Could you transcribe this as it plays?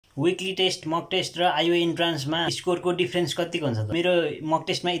Weekly test मक test र IOA एन्ट्रान्समा स्कोरको difference कतिको हुन्छ त मेरो मक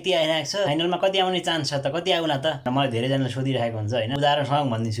टेस्टमा यति आइरहेको छ फाइनलमा कति आउने चान्स छ त कति आउला त मलाई धेरैजनाले सोधिरहेको हुन्छ हैन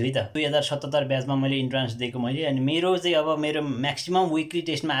उदाहरणसँग भनिदिन्छु है त 2077 ब्याचमा मैले इन्ट्रान्स दिएको मैले अनि मेरो चाहिँ अब मेरो म्याक्सिमम वीकली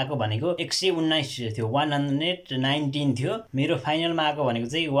टेस्टमा आएको भनेको 119 थियो 119 थियो मेरो फाइनलमा आएको भनेको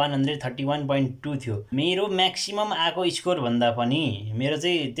चाहिँ 131.2 थियो मेरो म्याक्सिमम आएको स्कोर भन्दा पनि मेरो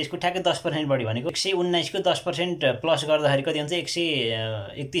चाहिँ त्यसको ठ्याक्कै 10% बढी भनेको 119 को 10% प्लस गर्दाखेरि कति हुन्छ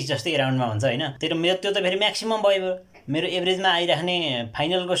 131 जस्तै राउन्डमा हुन्छ हैन त्यो त फेरि म्याक्सिमम भयो मेरो एभरेजमा आइराख्ने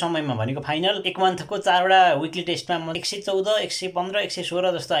फाइनलको समयमा भनेको फाइनल एक मन्थको 4 वटा वीकली टेस्टमा 114 115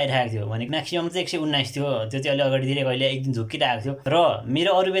 116 जस्तो आइराखेको थियो भने म्याक्सिमम चाहिँ 119 थियो त्यो चाहिँ अलि अगाडि दिएर कहिले एक दिन झुकिरहेको थियो र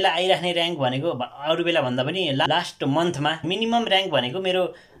मेरो अरु बेला आइराख्ने र्याङ्क भनेको अरु बेला भन्दा पनि लास्ट मन्थमा मिनिमम र्याङ्क भनेको मेरो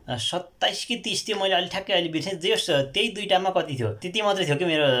 27 कि 30 थियो मैले अलि ठ्याक्कै अलि बिर्सेँ जस त्यही दुईटामा कति थियो त्यति मात्रै थियो कि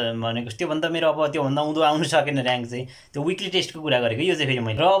मेरो भनेको त्यो भन्दा मेरो अब त्यो भन्दा उँधो आउन सकेन र्याङ्क चाहिँ त्यो वीकली टेस्टको कुरा गरेको यो चाहिँ फेरि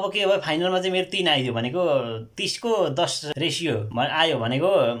मैले र अब के भयो फाइनलमा चाहिँ मेरो 3 आइदियो भनेको 30 को 10 रेशियो आयो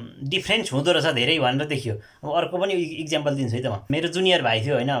भनेको डिफरेन्स हुँदो रहेछ धेरै भनेर देखियो अब अर्को पनि एक्जाम्पल दिन्छु है त म मेरो जुनियर भाइ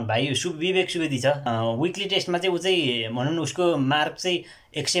थियो हैन भाइ विवेक सुवेदी छ वीकली टेस्टमा चाहिँ उ चाहिँ भनौं न उसको मार्क चाहिँ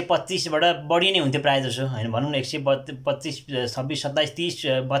 125 बाट बढी नै हुन्थ्यो प्राय जसो हैन भनौं न 125 26 27 30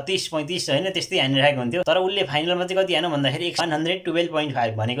 32 35 हैन त्यस्तै हानिरहेको हुन्थ्यो तर उले फाइनलमा चाहिँ कति हान्यो भन्दाखेरि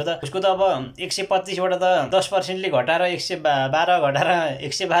 112.5 भनेको त उसको त अब 125 बाट त 10% ले घटाएर 112 घटाएर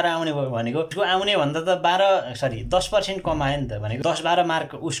 112 आउने भयो भनेको उसको आउने भन्दा त 10% कमायो नि त भनेको 10 12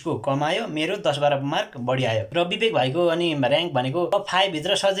 मार्क उसको कमायो मेरो 10 12 मार्क बढी आयो र विवेक भाइको अनि र्याङ्क भनेको टप 5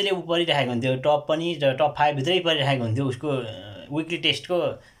 भित्र सजिलै परिरहेको हुन्थ्यो टप पनि टप 5 भित्रै परिरहेको हुन्थ्यो उसको वीकली टेस्टको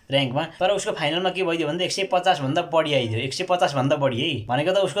र्याङ्कमा तर उसको फाइनलमा के भइदियो भन्दा 150 भन्दा बढी आइदियो 150 भन्दा बढी है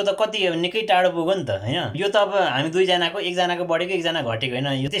भनेको त उसको त कति निकै टाढो पुग्यो नि त हैन यो त अब हामी दुई जनाको एकजनाको बढेको एकजना घटेको हैन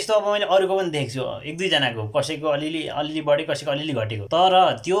यो त्यस्तो अब मैले अरूको पनि देखेछु एक दुई जनाको कसैको अलिअलि बढेको कसैको अलिअलि घटेको तर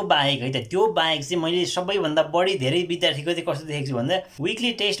त्यो बाहेक है त त्यो बाहेक चाहिँ मैले सबैभन्दा बढी धेरै विद्यार्थीको चाहिँ कस्तो देखेछु भन्दा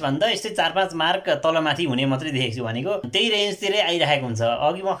वीकली टेस्ट भन्दा यस्तै 4-5 मार्क तलमाथि हुने मात्रै देखेछु भनेको त्यही रेन्जतिरै आइरहेको हुन्छ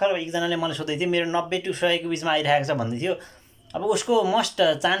अघि भर्खर एकजनाले मलाई सोध्दै थियो मेरो 90 टु 100 को बीचमा आइरहेको छ भन्दै थियो अब उसको मोस्ट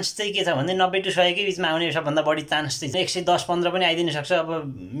चान्स चाहिँ के छ भने 90 टु 100 कै बीचमा आउने सबभन्दा बढी चान्स चाहिँ 110 15 पनि आइदिन सक्छ अब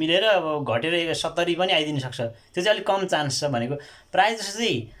मिलेर अब घटेर 70 पनि आइदिन सक्छ त्यो चाहिँ अलिक कम चान्स छ भनेको प्राय जसो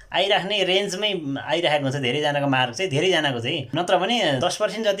चाहिँ आइराख्ने रेन्जमै आइराखेको हुन्छ धेरै जनाको मार्क चाहिँ धेरै जनाको चाहिँ नत्र भने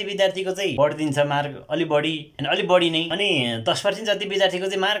 10% जति विद्यार्थीको चाहिँ बढ्दिन्छ मार्क अलि बढी अनि अलि बढी नै अनि 10% जति विद्यार्थीको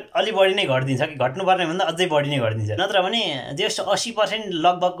चाहिँ मार्क अलि बढी नै घट्दिन्छ कि घट्नु पर्ने भन्दा अझै बढी नै घट्दिन्छ नत्र भने जस 80%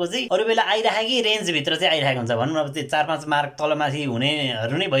 लगभगको चाहिँ अरु बेला आइराखेकै रेन्ज भित्र चाहिँ आइराखेको हुन्छ भनौं न अब त्यो 4-5 मार्क तलमाथि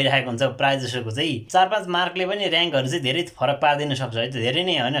हुनेहरु नै भइराखेको हुन्छ प्राय जसोको चाहिँ 4-5 मार्कले पनि र्याङ्कहरु चाहिँ धेरै फरक पार्दिन सक्छ है त धेरै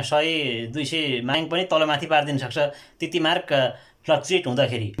नै हैन 100 200 मार्क पनि तलमाथि पार्दिन सक्छ त्यति मार्क फ्लक्चुएट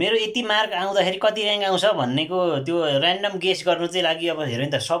हुँदाखेरि मेरो यति मार्क आउँदाखेरि कति र्याङ्क आउँछ भन्नेको त्यो र्यान्डम गेस गर्नु चाहिँ लागि अब हेर्नु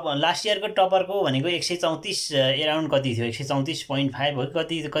नि त सब लास्ट इयरको टपरको भनेको 134 अराउन्ड कति थियो 134.5 हो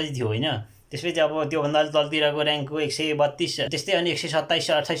कति थियो हैन त्यसपछि अब त्यो भन्दा अलि तलतिरको र्याङ्कको 132 त्यस्तै अनि 127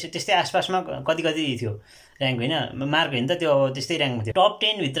 28 त्यस्तै आसपासमा कति थियो र्याङ्क हैन मार्क हैन त त्यो त्यस्तै र्याङ्कमा थियो टप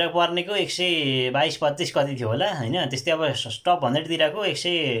 10 भित्र पर्नेको 122 25 कति थियो होला हैन त्यस्तै अब टप 100 तिरको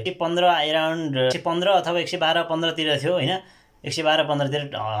 115 अराउन्ड 115 अथवा 112 15 तिर थियो हैन 112 15 तिर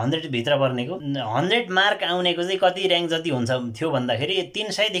 100 भित्र पर्नेको 100 मार्क आउनेको चाहिँ कति र्याङ्क जति हुन्छ थियो भन्दाखेरि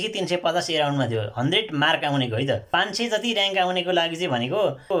 300 देखि 350 अराउन्डमा थियो 100 मार्क आउनेको है त 500 जति र्याङ्क आउनेको लागि चाहिँ भनेको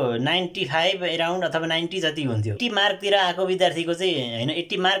 95 अराउन्ड अथवा 90 जति हुन्थ्यो 80 मार्क तिर आएको विद्यार्थीको चाहिँ हैन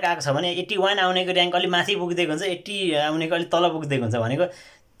 80 मार्क आएको छ भने 81 आउनेको र्याङ्क अलि माथि पुग्दैको हुन्छ 80 आउनेको अलि तल पुग्दैको हुन्छ भनेको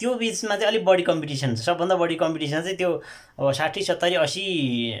त्यो बीचमा चाहिँ अलि बढी कम्पिटिसन छ सबभन्दा बढी कम्पिटिसन चाहिँ त्यो अब 60 70 80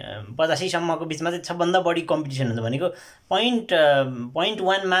 85 सम्मको बीचमा चाहिँ सबभन्दा बढी कम्पिटिसन हुन्छ भनेको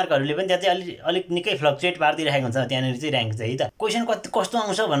 0.1 मार्कहरुले पनि त्यहाँ चाहिँ अलिक निकै फ्लक्चुएट पार्दिरहेको हुन्छ त्यहाँनेर चाहिँ र्याङ्क चाहिँ है त क्वेशन कस्तो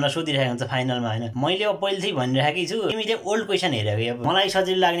आउँछ भनेर सोधिरहेको हुन्छ फाइनलमा हैन मैले अब पहिलेથી भनिरहेकै छु तिमीले ओल्ड क्वेशन हेरेको अब मलाई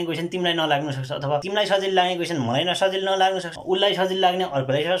सजिलो लाग्ने क्वेशन तिमीलाई नलाग्न सक्छ अथवा तिमीलाई सजिलो लाग्ने क्वेशन मलाई नसजिलो नलाग्न सक्छ उलाई सजिलो लाग्ने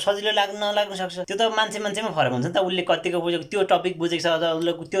अर्कोलाई सजिलो नलाग्न सक्छ त्यो त मान्छेमा फरक हुन्छ नि त उले कतिको बुझेको त्यो टपिक बुझेको छ अथवा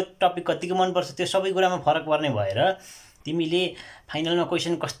उले त्यो टपिक कतिको मन पर्छ त्यो सबै कुरामा फरक पर्ने भएर तिमीले फाइनलमा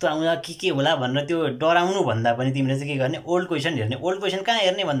क्वेशन कस्तो आउँला के होला भनेर त्यो डराउनु भन्दा पनि तिमीले चाहिँ के गर्ने ओल्ड क्वेशन हेर्ने ओल्ड क्वेशन कहाँ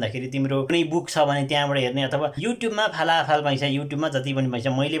हेर्ने भन्दाखेरि तिम्रो कुनै बुक छ भने त्यहाँबाट हेर्ने अथवा युट्युबमा फालाफाल पाइन्छ युट्युबमा जति पनि पाइन्छ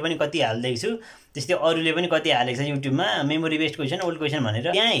मैले पनि कति हाल्दै छु त्यस्तै अरूले पनि कति हालेको छ युट्युबमा memory based question old question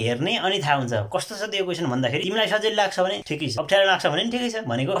भनेर त्यहाँ हेर्ने अनि थाहा हुन्छ कस्तो छ त्यो क्वेशन भन्दाखेरि तिमीलाई सजिलो लाग्छ भने ठिकै छ अप्ठ्यारो लाग्छ भने ठिकै छ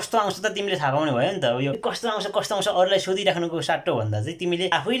भनेको कस्तो आउँछ त तिमीले थाहा पाउने भयो नि त यो कस्तो आउँछ अरूलाई सोधिराख्नुको साट्टो भन्दा चाहिँ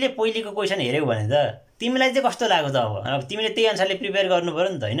तिमीले आफैले पहिलेको क्वेशन हेर्यौ भने त तिमीलाई चाहिँ कस्तो लाग्यो त अब तिमीले त्यही अनुसारले प्रिपेयर गर्नु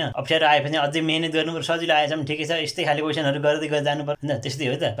पर्यो नि त हैन अप्ठ्यारो आए पनि अझै मेहनत गर्नु पर्यो सजिलो आएछ भने ठिकै छ यस्तै खाली क्वेशनहरु गर्दै जानु पर्यो हैन त्यस्तै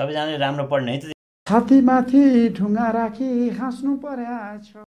हो त सबैजनाले राम्रो पढ्ने है त छातीमाथि ढुङ्गा राखी हाँस्नु पर्या छ।